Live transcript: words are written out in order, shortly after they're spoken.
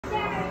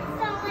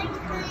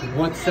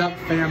What's up,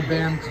 Fam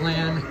Bam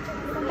Clan?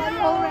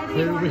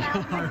 Here we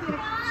are.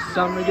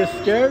 Summer, you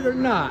scared or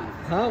not?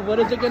 Huh? What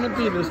is it gonna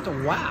be this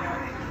time?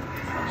 Wow.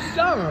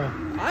 Summer,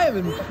 I am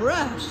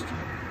impressed.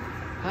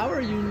 How are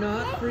you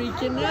not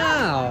freaking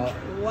out?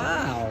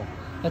 Wow.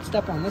 Let's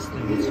step on this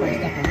thing. Let's try to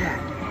step on that.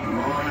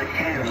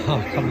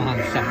 Oh, come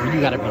on, Summer.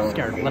 You gotta be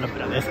scared a little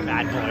bit of this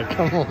bad boy.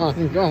 Come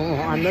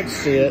on. Let's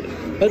see it.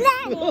 Let's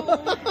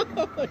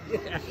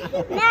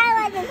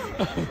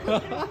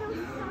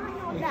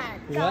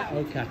What?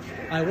 Okay.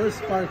 Alright, where's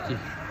Sparky?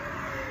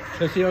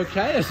 Is he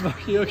okay? Is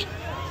Sparky okay?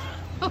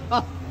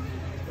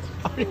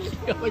 Sparky,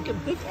 look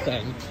at this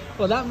thing.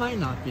 Well, that might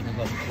not be the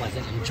most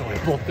pleasant,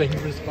 enjoyable thing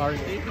for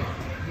Sparky.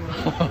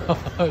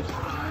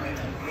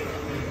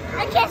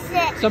 I kissed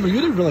it. Summer,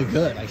 you did really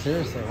good. Like,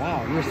 seriously,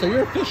 wow.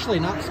 You're officially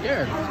not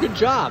scared. Good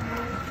job.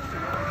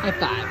 High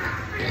five.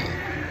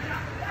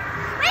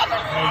 Wait,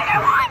 there's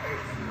another one.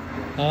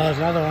 Oh, there's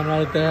another one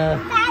right there.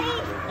 Daddy.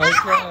 Okay.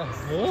 Alex,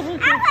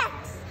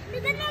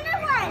 there's another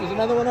one. There's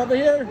another one over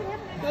here.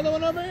 Another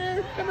one over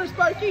here. Come here,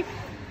 Sparky.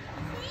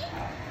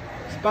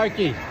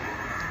 Sparky.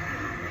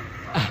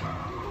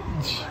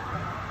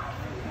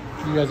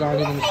 You guys aren't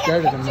even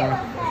scared of him now.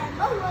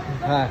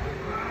 Hi.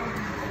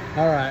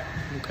 All right.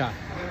 Okay.